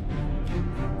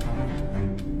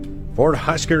For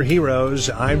Husker Heroes,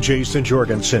 I'm Jason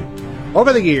Jorgensen.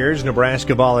 Over the years,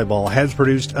 Nebraska volleyball has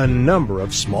produced a number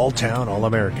of small-town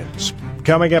All-Americans.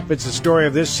 Coming up, it's the story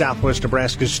of this Southwest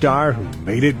Nebraska star who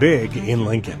made it big in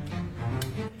Lincoln.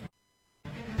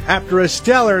 After a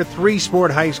stellar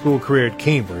three-sport high school career at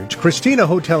Cambridge, Christina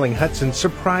Hotelling-Hudson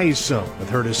surprised some with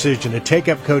her decision to take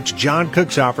up Coach John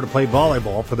Cook's offer to play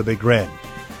volleyball for the Big Red.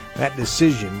 That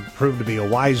decision proved to be a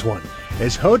wise one,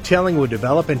 as Hotelling would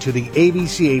develop into the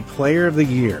ABCA Player of the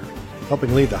Year,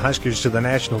 helping lead the Huskers to the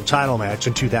national title match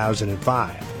in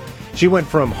 2005. She went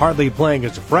from hardly playing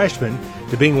as a freshman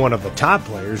to being one of the top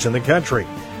players in the country.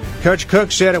 Coach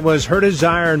Cook said it was her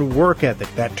desire and work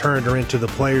ethic that turned her into the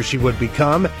player she would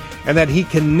become, and that he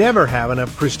can never have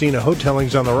enough Christina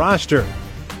Hotellings on the roster.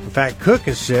 In fact, Cook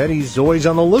has said he's always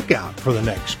on the lookout for the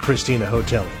next Christina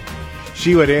Hotelling.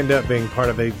 She would end up being part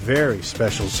of a very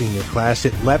special senior class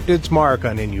that left its mark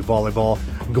on NU volleyball,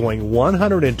 going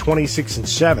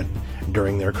 126-7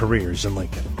 during their careers in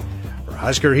Lincoln. For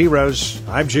Husker Heroes,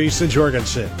 I'm Jason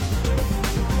Jorgensen.